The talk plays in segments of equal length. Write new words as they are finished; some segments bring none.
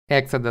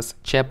Exodus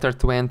chapter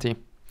 20.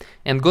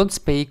 And God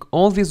spake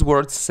all these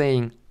words,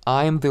 saying,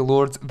 I am the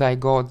Lord thy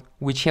God,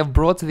 which have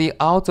brought thee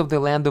out of the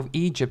land of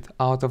Egypt,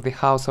 out of the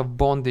house of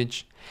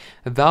bondage.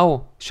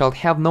 Thou shalt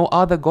have no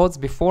other gods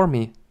before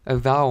me.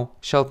 Thou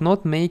shalt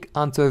not make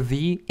unto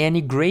thee any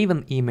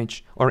graven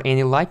image, or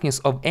any likeness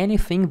of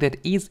anything that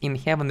is in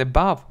heaven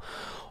above,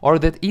 or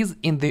that is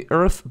in the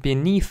earth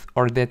beneath,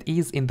 or that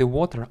is in the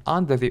water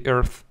under the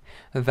earth.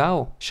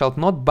 Thou shalt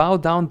not bow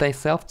down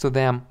thyself to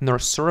them, nor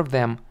serve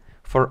them.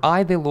 For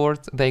I, the Lord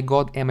thy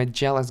God, am a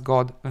jealous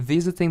God,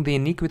 visiting the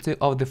iniquity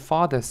of the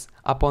fathers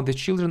upon the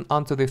children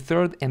unto the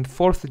third and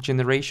fourth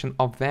generation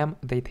of them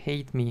that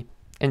hate me,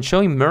 and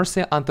showing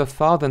mercy unto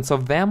thousands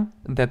of them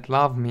that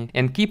love me,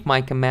 and keep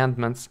my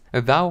commandments.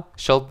 Thou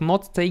shalt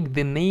not take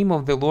the name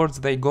of the Lord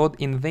thy God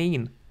in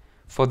vain,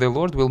 for the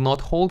Lord will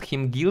not hold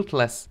him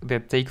guiltless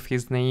that takes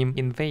his name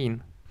in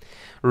vain.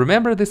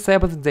 Remember the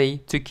Sabbath day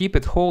to keep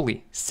it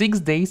holy.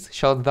 6 days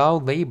shalt thou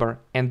labor,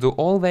 and do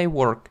all thy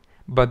work.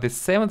 But the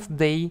seventh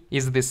day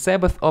is the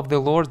Sabbath of the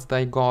Lord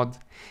thy God.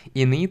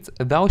 In it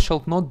thou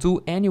shalt not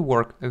do any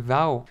work,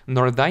 thou,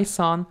 nor thy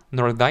son,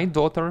 nor thy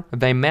daughter,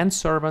 thy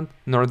manservant,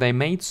 nor thy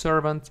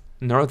maidservant,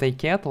 nor thy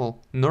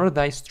cattle, nor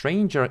thy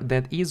stranger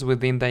that is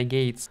within thy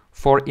gates.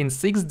 For in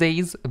 6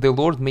 days the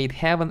Lord made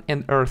heaven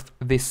and earth,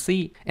 the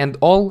sea, and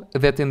all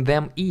that in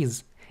them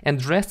is,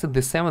 and rested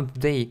the seventh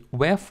day.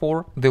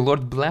 Wherefore the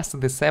Lord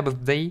blessed the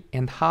Sabbath day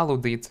and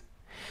hallowed it.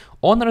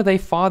 Honor thy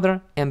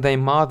father and thy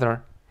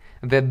mother,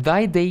 that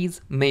thy days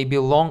may be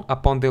long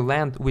upon the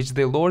land which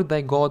the Lord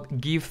thy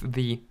God giveth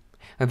thee.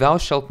 Thou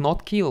shalt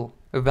not kill,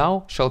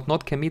 thou shalt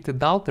not commit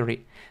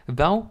adultery,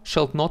 thou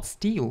shalt not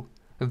steal,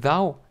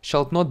 thou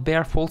shalt not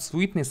bear false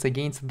witness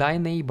against thy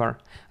neighbor,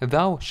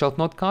 thou shalt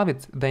not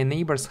covet thy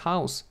neighbor's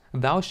house,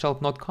 thou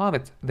shalt not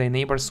covet thy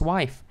neighbor's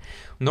wife,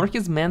 nor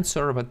his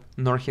manservant,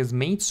 nor his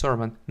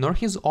maidservant, nor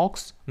his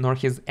ox, nor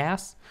his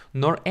ass,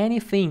 nor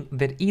anything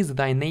that is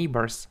thy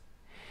neighbor's.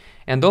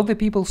 And all the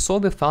people saw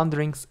the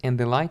thunderings and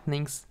the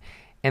lightnings,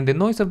 and the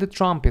noise of the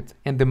trumpet,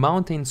 and the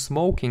mountain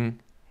smoking.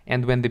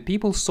 And when the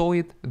people saw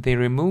it, they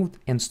removed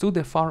and stood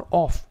afar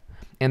off.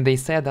 And they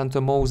said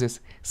unto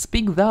Moses,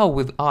 Speak thou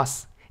with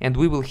us, and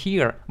we will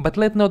hear, but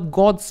let not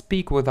God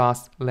speak with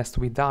us, lest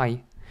we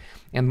die.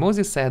 And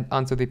Moses said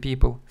unto the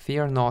people,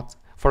 Fear not,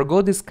 for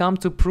God is come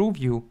to prove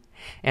you,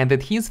 and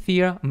that his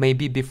fear may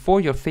be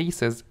before your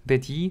faces,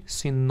 that ye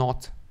sin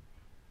not.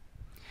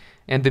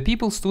 And the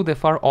people stood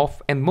afar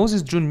off, and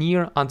Moses drew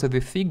near unto the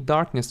thick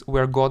darkness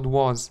where God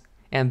was.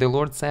 And the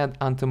Lord said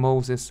unto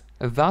Moses,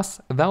 Thus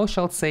thou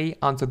shalt say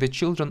unto the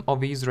children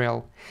of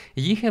Israel,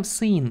 Ye have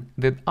seen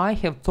that I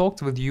have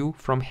talked with you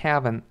from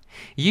heaven.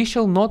 Ye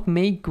shall not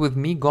make with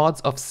me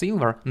gods of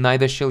silver,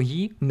 neither shall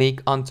ye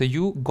make unto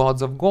you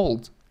gods of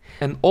gold.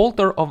 An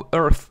altar of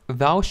earth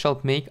thou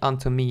shalt make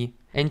unto me,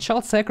 and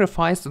shalt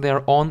sacrifice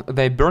thereon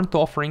thy burnt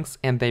offerings,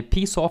 and thy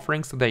peace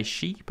offerings, thy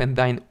sheep, and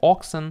thine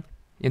oxen.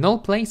 In all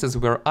places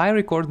where I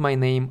record my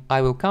name,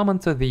 I will come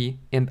unto thee,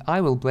 and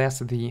I will bless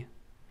thee.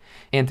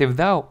 And if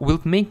thou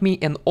wilt make me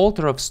an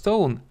altar of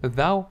stone,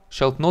 thou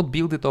shalt not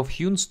build it of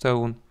hewn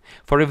stone.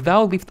 For if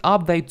thou lift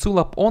up thy tool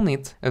upon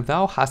it,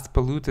 thou hast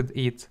polluted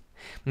it.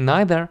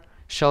 Neither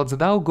shalt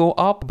thou go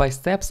up by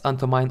steps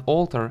unto mine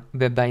altar,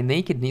 that thy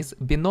nakedness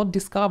be not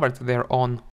discovered thereon.